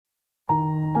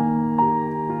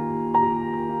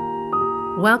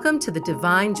Welcome to the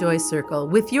Divine Joy Circle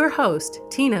with your host,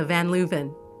 Tina Van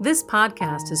Leuven. This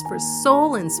podcast is for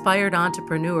soul-inspired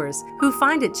entrepreneurs who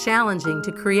find it challenging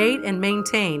to create and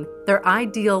maintain their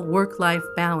ideal work-life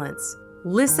balance.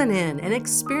 Listen in and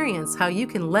experience how you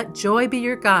can let joy be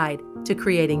your guide to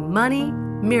creating money,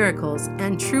 miracles,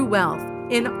 and true wealth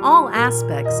in all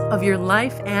aspects of your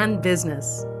life and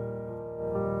business.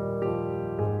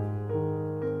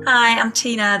 Hi, I'm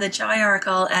Tina, the Joy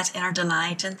Oracle at Inner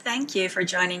Delight, and thank you for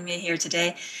joining me here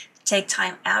today. Take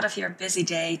time out of your busy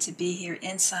day to be here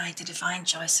inside the Divine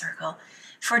Joy Circle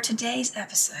for today's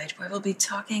episode, where we'll be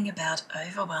talking about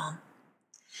overwhelm.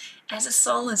 As a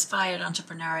soul-inspired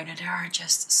entrepreneur, there are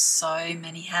just so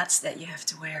many hats that you have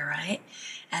to wear, right?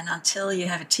 And until you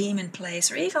have a team in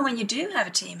place, or even when you do have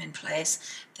a team in place,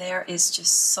 there is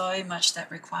just so much that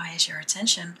requires your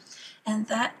attention, and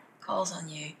that calls on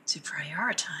you to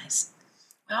prioritize.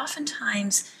 But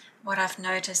oftentimes, what I've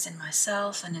noticed in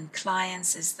myself and in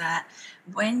clients is that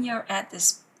when you're at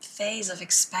this phase of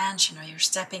expansion, or you're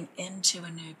stepping into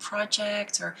a new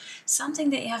project or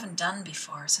something that you haven't done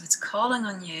before, so it's calling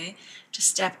on you to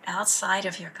step outside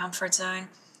of your comfort zone,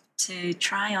 to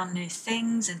try on new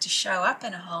things and to show up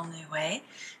in a whole new way,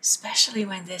 especially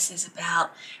when this is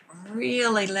about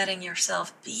really letting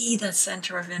yourself be the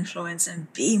center of influence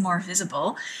and be more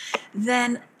visible,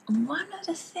 then one of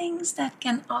the things that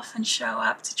can often show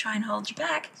up to try and hold you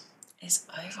back is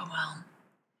overwhelm.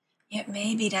 It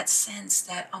may be that sense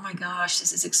that, oh my gosh,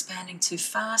 this is expanding too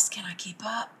fast, can I keep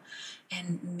up?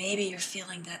 And maybe you're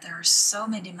feeling that there are so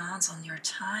many demands on your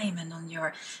time and on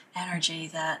your energy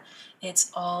that it's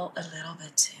all a little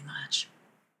bit too much.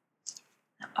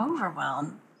 Now,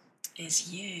 overwhelm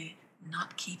is you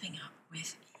not keeping up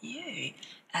with you,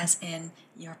 as in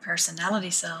your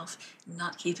personality self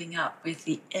not keeping up with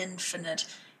the infinite,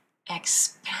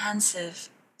 expansive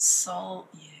soul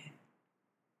you.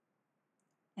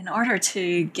 In order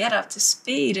to get up to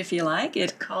speed, if you like,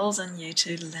 it calls on you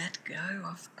to let go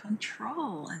of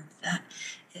control. And that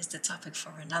is the topic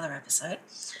for another episode.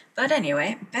 But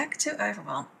anyway, back to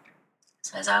overwhelm.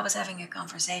 So as I was having a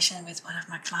conversation with one of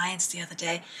my clients the other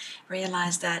day,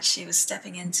 realized that she was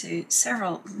stepping into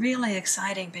several really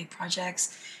exciting big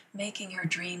projects, making her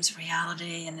dreams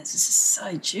reality, and this is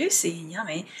so juicy and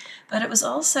yummy, but it was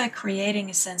also creating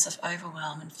a sense of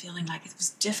overwhelm and feeling like it was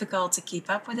difficult to keep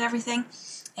up with everything.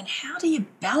 And how do you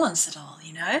balance it all,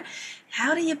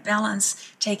 How do you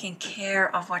balance taking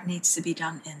care of what needs to be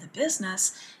done in the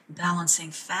business,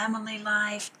 balancing family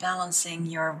life, balancing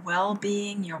your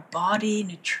well-being, your body,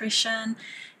 nutrition?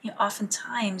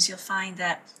 Oftentimes you'll find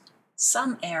that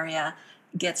some area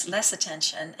gets less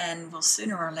attention and will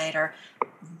sooner or later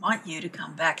want you to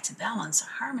come back to balance or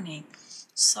harmony.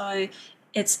 So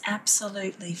it's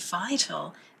absolutely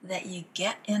vital that you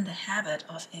get in the habit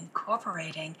of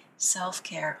incorporating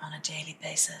self-care on a daily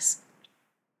basis.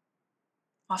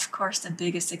 Of course, the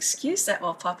biggest excuse that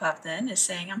will pop up then is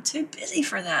saying, I'm too busy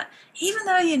for that, even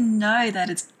though you know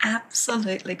that it's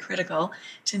absolutely critical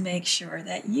to make sure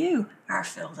that you are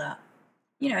filled up.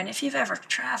 And if you've ever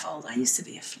traveled, I used to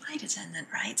be a flight attendant,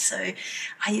 right? So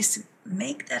I used to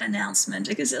make that announcement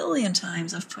a gazillion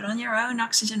times of put on your own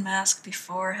oxygen mask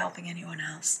before helping anyone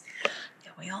else.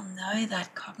 Yeah, we all know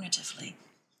that cognitively,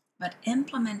 but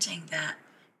implementing that,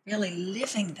 really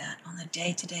living that on a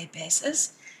day-to-day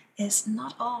basis is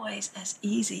not always as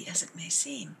easy as it may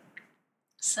seem.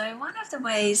 So one of the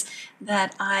ways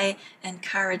that I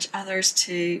encourage others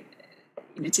to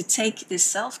take this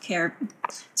self-care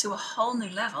to a whole new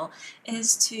level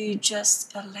is to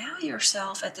just allow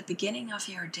yourself at the beginning of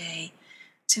your day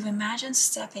to imagine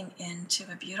stepping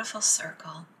into a beautiful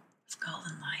circle of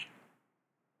golden light.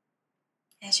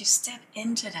 As you step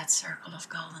into that circle of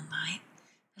golden light,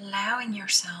 allowing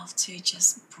yourself to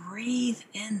just breathe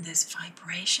in this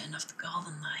vibration of the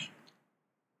golden light.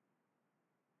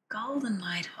 Golden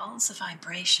light holds a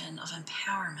vibration of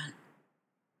empowerment,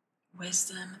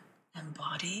 wisdom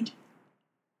embodied,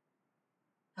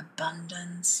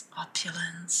 abundance,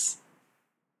 opulence,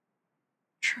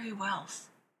 true wealth.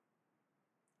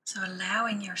 So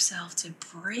allowing yourself to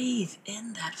breathe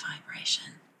in that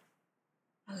vibration,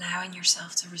 allowing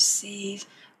yourself to receive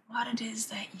what it is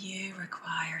that you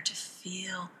require to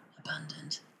feel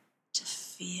abundant, to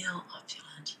feel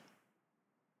opulent,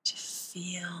 to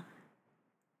feel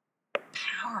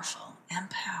powerful,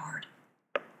 empowered.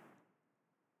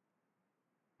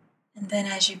 And then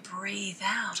as you breathe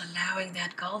out, allowing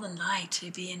that golden light to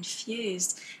be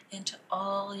infused into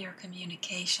all your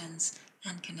communications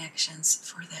and connections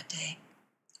for that day,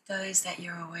 those that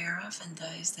you're aware of and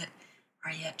those that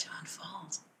are yet to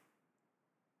unfold.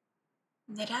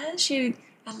 That as you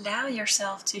allow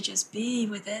yourself to just be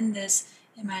within this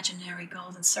imaginary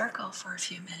golden circle for a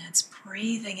few minutes,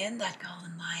 breathing in that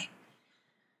golden light.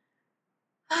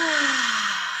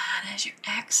 And as you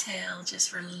exhale,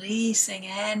 just releasing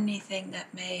anything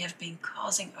that may have been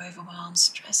causing overwhelm,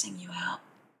 stressing you out.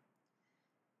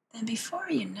 Then before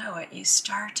you know it, you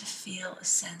start to feel a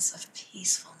sense of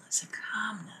peacefulness, a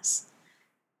calmness,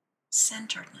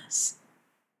 centeredness,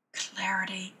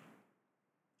 clarity,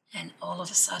 and all of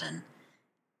a sudden,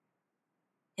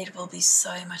 it will be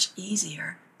so much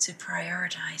easier to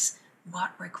prioritize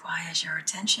what requires your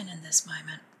attention in this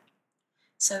moment.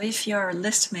 So if you're a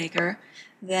list maker,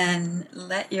 then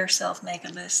let yourself make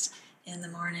a list in the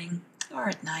morning or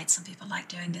at night. Some people like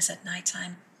doing this at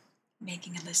nighttime,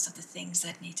 making a list of the things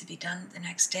that need to be done the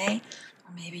next day,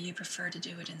 or maybe you prefer to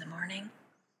do it in the morning.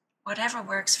 Whatever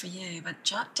works for you, but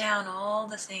jot down all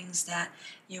the things that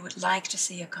you would like to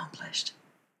see accomplished.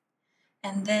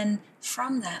 And then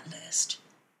from that list,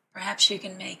 perhaps you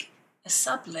can make a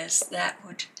sub-list that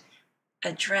would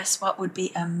address what would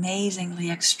be amazingly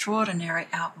extraordinary,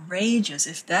 outrageous,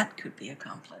 if that could be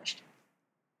accomplished.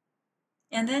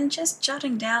 And then just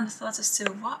jotting down the thoughts as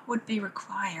to what would be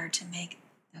required to make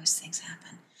those things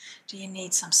happen. Do you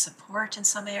need some support in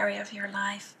some area of your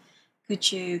life?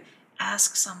 Could you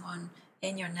ask someone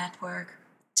in your network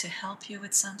to help you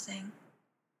with something?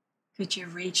 Could you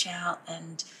reach out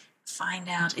and find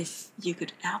out if you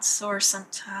could outsource some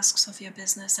tasks of your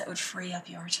business that would free up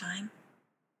your time?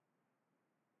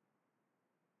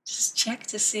 Just check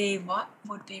to see what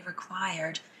would be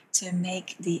required to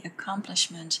make the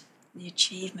accomplishment, the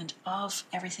achievement of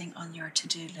everything on your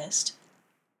to-do list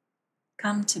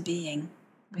come to being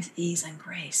with ease and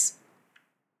grace.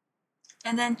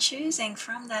 And then choosing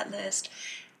from that list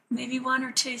maybe one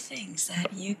or two things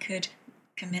that you could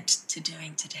commit to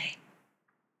doing today.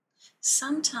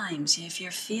 Sometimes if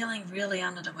you're feeling really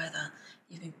under the weather,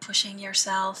 you've been pushing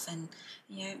yourself and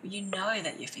you know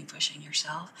that you've been pushing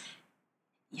yourself,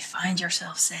 you find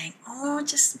yourself saying, oh,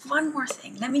 just one more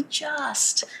thing. Let me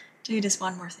just do this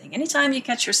one more thing. Anytime you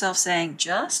catch yourself saying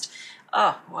just,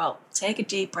 take a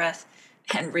deep breath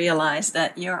and realize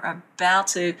that you're about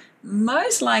to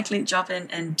most likely jump in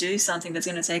and do something that's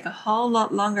going to take a whole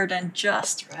lot longer than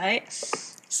just, right?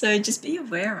 So just be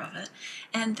aware of it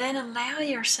and then allow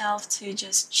yourself to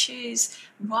just choose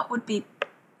what would be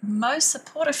most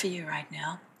supportive for you right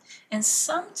now. And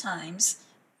sometimes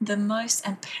the most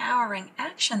empowering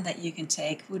action that you can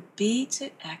take would be to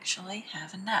actually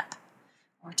have a nap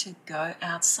or to go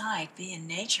outside, be in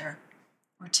nature,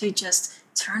 or to just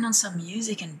turn on some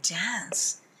music and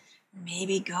dance.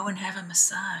 Maybe go and have a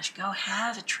massage, go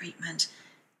have a treatment,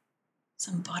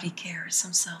 some body care,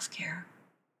 some self-care.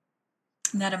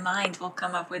 Now the mind will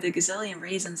come up with a gazillion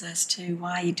reasons as to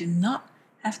why you do not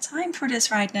have time for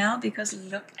this right now, because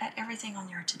look at everything on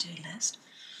your to-do list.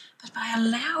 But by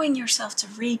allowing yourself to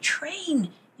retrain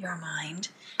your mind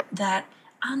that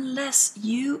unless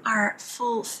you are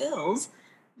fulfilled,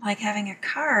 like having a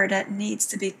car that needs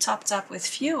to be topped up with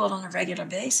fuel on a regular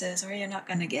basis or you're not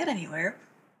going to get anywhere,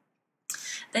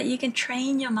 that you can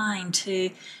train your mind to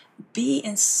be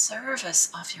in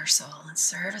service of your soul, in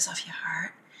service of your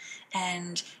heart,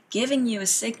 and giving you a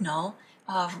signal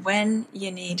of when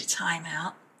you need time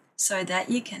out so that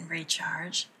you can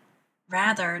recharge,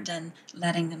 rather than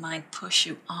letting the mind push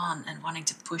you on and wanting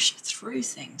to push through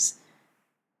things.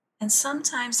 And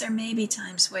sometimes there may be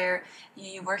times where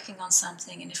you're working on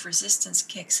something and if resistance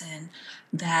kicks in,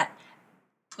 that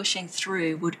pushing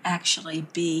through would actually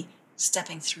be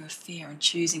stepping through a fear and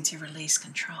choosing to release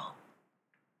control.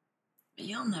 But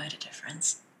you'll know the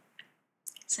difference.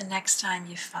 So next time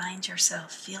you find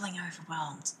yourself feeling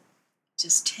overwhelmed,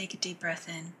 just take a deep breath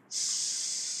in,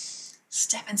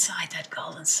 step inside that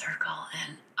golden circle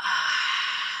and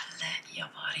let your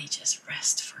body just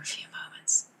rest for a few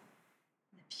moments.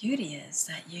 The beauty is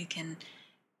that you can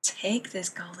take this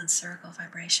golden circle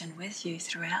vibration with you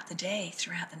throughout the day,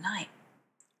 throughout the night,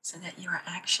 so that you are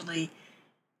actually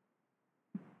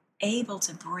able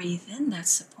to breathe in that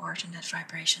support and that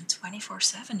vibration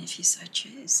 24/7 if you so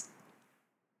choose.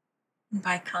 And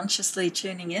by consciously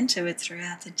tuning into it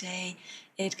throughout the day,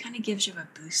 it kind of gives you a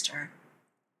booster,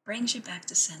 brings you back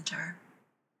to center,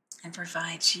 and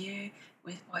provides you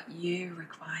with what you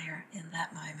require in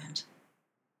that moment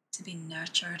to be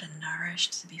nurtured and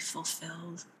nourished, to be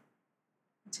fulfilled,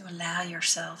 to allow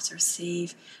yourself to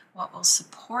receive what will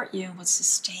support you and what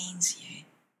sustains you.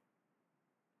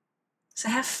 So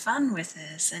have fun with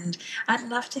this, and I'd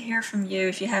love to hear from you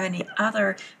if you have any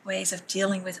other ways of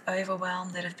dealing with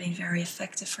overwhelm that have been very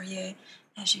effective for you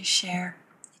as you share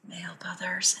may help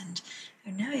others, and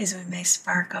who knows, we may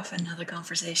spark off another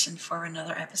conversation for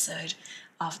another episode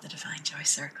of the Divine Joy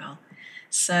Circle.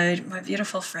 So, my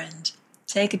beautiful friend,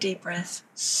 take a deep breath.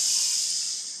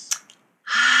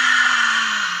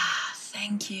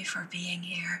 Thank you for being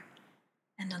here.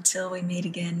 And until we meet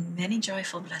again, many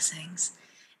joyful blessings,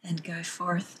 and go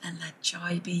forth and let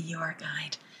joy be your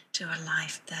guide to a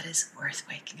life that is worth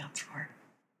waking up for.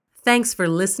 Thanks for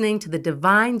listening to the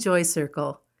Divine Joy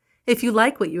Circle. If you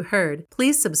like what you heard,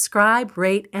 please subscribe,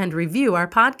 rate, and review our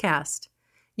podcast.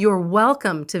 You're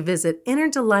welcome to visit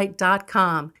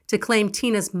innerdelight.com to claim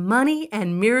Tina's Money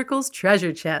and Miracles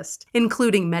treasure chest,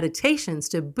 including meditations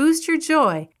to boost your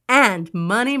joy and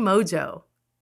money mojo.